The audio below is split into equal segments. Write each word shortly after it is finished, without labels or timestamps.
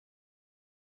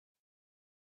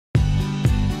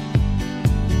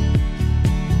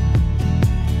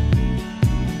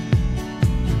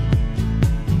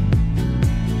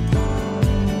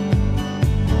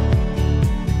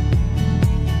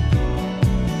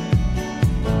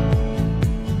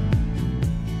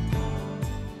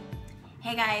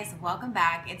Hey guys, welcome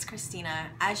back. It's Christina.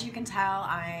 As you can tell,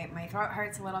 my throat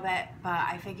hurts a little bit, but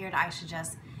I figured I should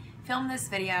just film this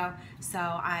video so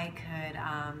I could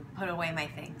put away my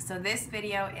things. So this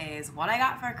video is what I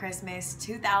got for Christmas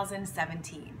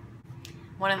 2017.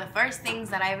 One of the first things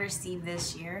that I received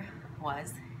this year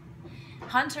was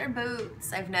hunter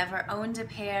boots. I've never owned a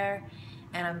pair,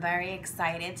 and I'm very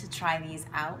excited to try these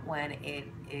out when it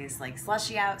is like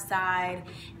slushy outside,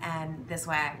 and this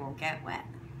way I won't get wet.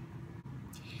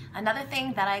 Another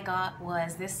thing that I got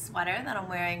was this sweater that I'm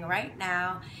wearing right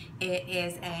now. It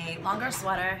is a longer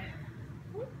sweater,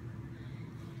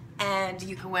 and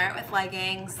you can wear it with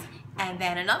leggings. And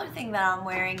then another thing that I'm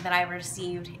wearing that I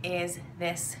received is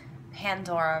this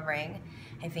Pandora ring.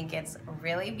 I think it's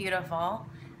really beautiful.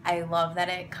 I love that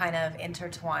it kind of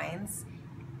intertwines,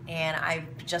 and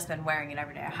I've just been wearing it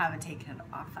every day. I haven't taken it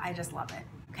off. I just love it.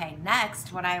 Okay,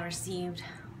 next what I received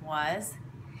was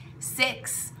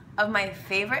 6 of my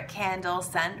favorite candles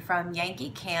sent from Yankee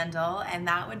Candle, and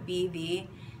that would be the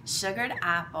sugared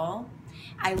apple.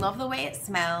 I love the way it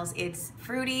smells. It's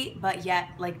fruity, but yet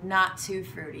like not too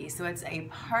fruity. So it's a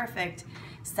perfect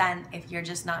scent if you're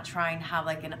just not trying to have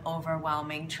like an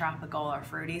overwhelming tropical or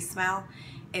fruity smell.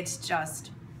 It's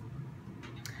just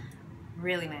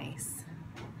really nice.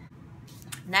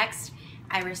 Next,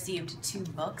 I received 2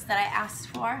 books that I asked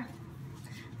for.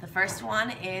 The first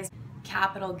one is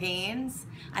Capital Gains.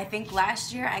 I think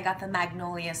last year I got the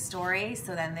Magnolia Story,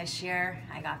 so then this year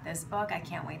I got this book. I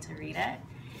can't wait to read it.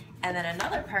 And then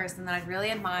another person that I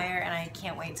really admire and I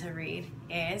can't wait to read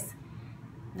is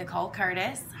Nicole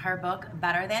Curtis, her book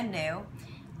Better Than New,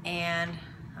 and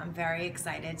I'm very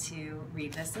excited to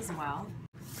read this as well.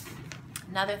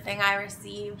 Another thing I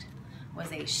received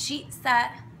was a sheet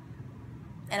set,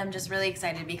 and I'm just really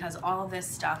excited because all of this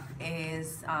stuff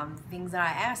is things that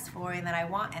I asked for and that I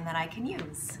want and that I can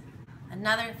use.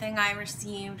 Another thing I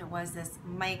received was this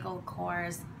Michael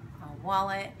Kors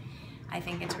wallet. I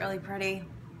think it's really pretty.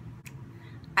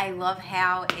 I love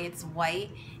how it's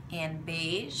white and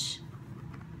beige,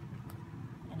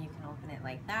 and you can open it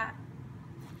like that.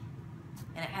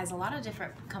 And it has a lot of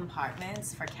different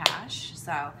compartments for cash,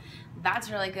 so that's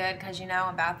really good because you know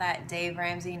about that Dave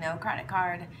Ramsey no credit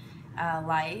card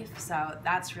life, so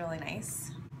that's really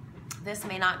nice. This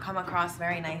may not come across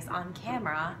very nice on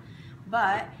camera,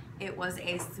 but it was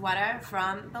a sweater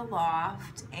from the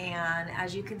Loft, and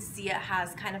as you can see it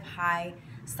has kind of high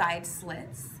side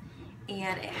slits,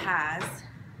 and it has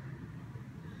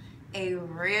a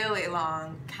really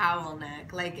long cowl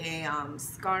neck, like a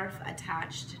scarf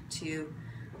attached to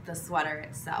the sweater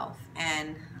itself,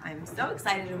 and I'm so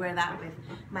excited to wear that with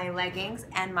my leggings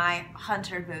and my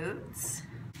hunter boots.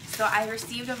 So I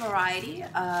received a variety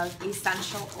of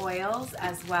essential oils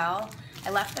as well. I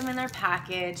left them in their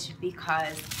package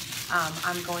because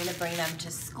I'm going to bring them to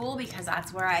school because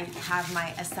that's where I have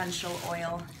my essential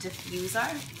oil diffuser.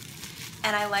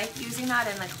 And I like using that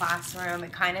in the classroom.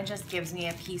 It kind of just gives me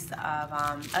a piece of,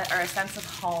 or a sense of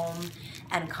home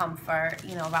and comfort,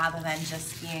 you know, rather than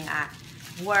just being at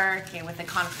work and with the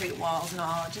concrete walls and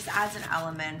all. It just adds an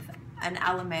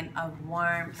element of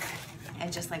warmth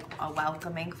and just like a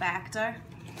welcoming factor.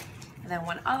 And then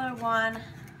one other one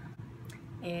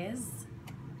is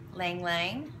Ylang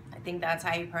Ylang. I think that's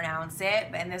how you pronounce it.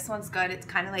 And this one's good. It's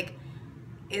kind of like,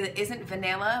 it isn't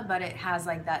vanilla, but it has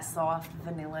like that soft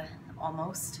vanilla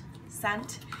almost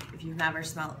scent. If you've never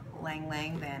smelled Ylang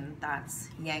Ylang, then that's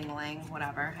Ylang Ylang,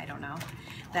 whatever, I don't know.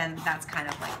 Then that's kind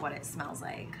of like what it smells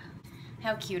like.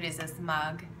 How cute is this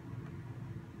mug?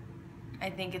 I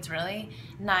think it's really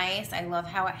nice. I love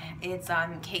how it's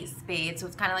Kate Spade, so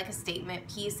it's kind of like a statement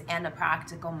piece and a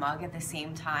practical mug at the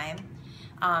same time.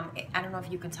 I don't know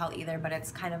if you can tell either, but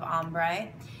it's kind of ombre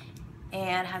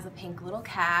and has a pink little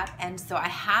cap. And so I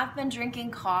have been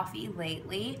drinking coffee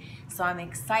lately, so I'm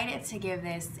excited to give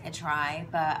this a try.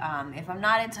 But if I'm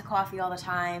not into coffee all the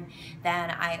time, then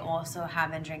I also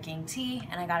have been drinking tea,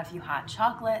 and I got a few hot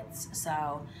chocolates,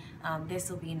 so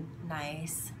this will be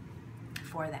nice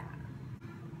for that.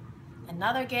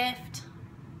 Another gift.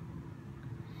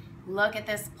 Look at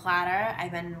this platter.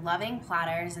 I've been loving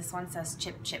platters. This one says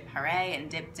Chip Chip Hooray and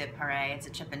Dip Dip Hooray. It's a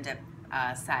chip and dip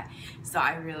set, so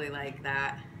I really like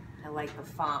that. I like the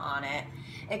font on it.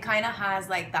 It kind of has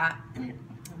like that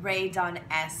Ray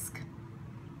Dunn-esque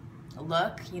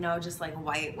look, you know, just like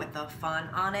white with the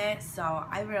font on it, so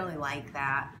I really like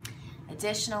that.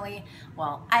 Additionally,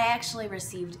 well, I actually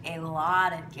received a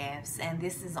lot of gifts, and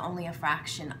this is only a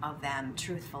fraction of them,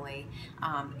 truthfully.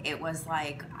 It was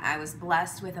like I was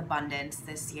blessed with abundance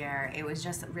this year. It was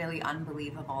just really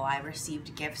unbelievable. I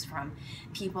received gifts from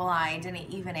people I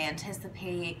didn't even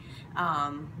anticipate,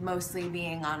 mostly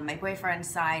being on my boyfriend's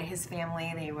side. His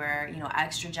family, they were, you know,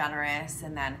 extra generous,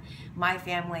 and then my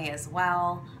family as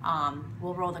well.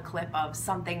 We'll roll the clip of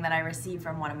something that I received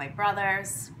from one of my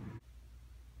brothers.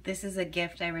 This is a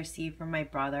gift I received from my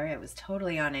brother. It was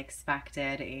totally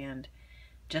unexpected and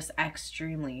just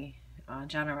extremely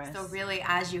generous. So really,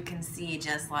 as you can see,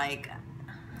 just like,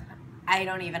 I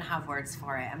don't even have words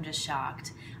for it. I'm just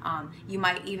shocked. You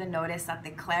might even notice that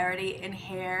the clarity in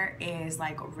here is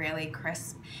like really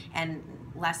crisp and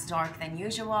less dark than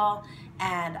usual.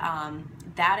 And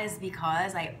that is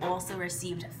because I also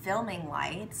received filming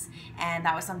lights, and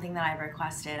that was something that I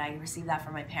requested. I received that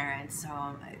from my parents, so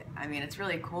I mean, it's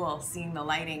really cool seeing the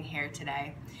lighting here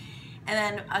today. And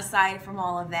then aside from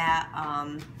all of that,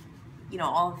 you know,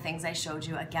 all the things I showed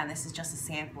you, again, this is just a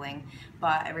sampling,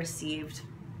 but I received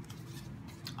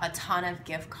a ton of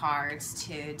gift cards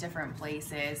to different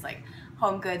places like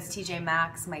Home Goods, TJ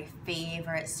Maxx, my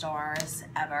favorite stores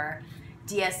ever.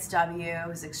 DSW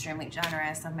was extremely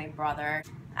generous of my brother.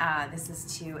 This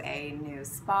is to a new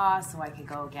spa so I could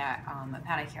go get a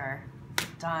pedicure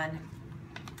done.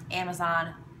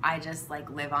 Amazon, I just like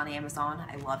live on Amazon.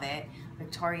 I love it.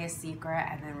 Victoria's Secret,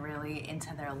 I've been really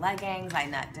into their leggings. I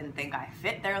didn't think I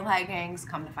fit their leggings.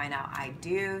 Come to find out I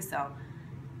do, so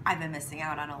I've been missing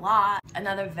out on a lot.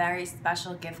 Another very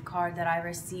special gift card that I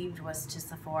received was to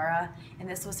Sephora, and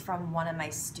this was from one of my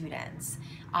students.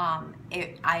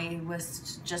 I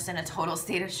was just in a total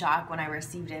state of shock when I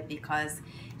received it because,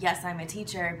 yes, I'm a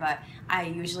teacher, but I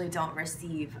usually don't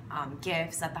receive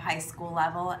gifts at the high school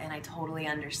level, and I totally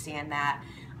understand that.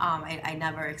 I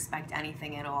never expect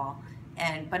anything at all.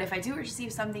 But if I do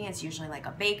receive something, it's usually like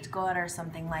a baked good or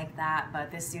something like that.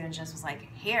 But this student just was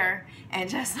like, here, and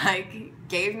just like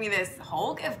gave me this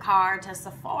whole gift card to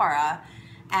Sephora.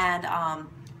 And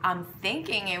I'm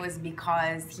thinking it was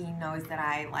because he knows that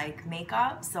I like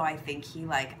makeup. So I think he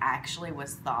like actually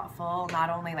was thoughtful, not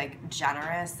only like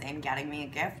generous in getting me a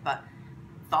gift, but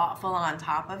thoughtful on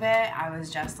top of it. I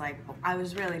was just like, I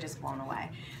was really just blown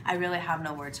away. I really have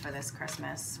no words for this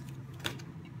Christmas.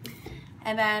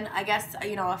 And then I guess,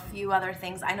 you know, a few other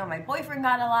things. I know my boyfriend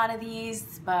got a lot of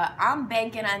these, but I'm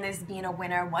banking on this being a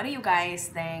winner. What do you guys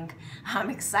think? I'm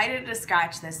excited to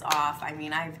scratch this off. I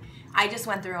mean, I just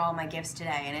went through all my gifts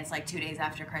today, and it's like 2 days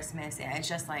after Christmas. It's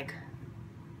just like,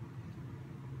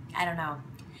 I don't know.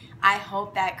 I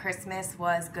hope that Christmas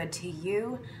was good to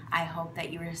you. I hope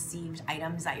that you received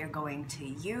items that you're going to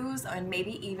use, and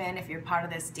maybe even if you're part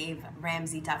of this Dave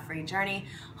Ramsey debt-free journey,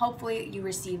 hopefully you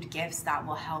received gifts that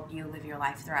will help you live your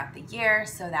life throughout the year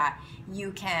so that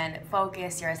you can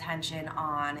focus your attention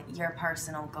on your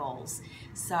personal goals.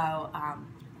 So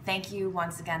thank you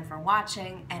once again for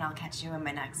watching, and I'll catch you in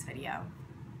my next video.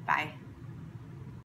 Bye.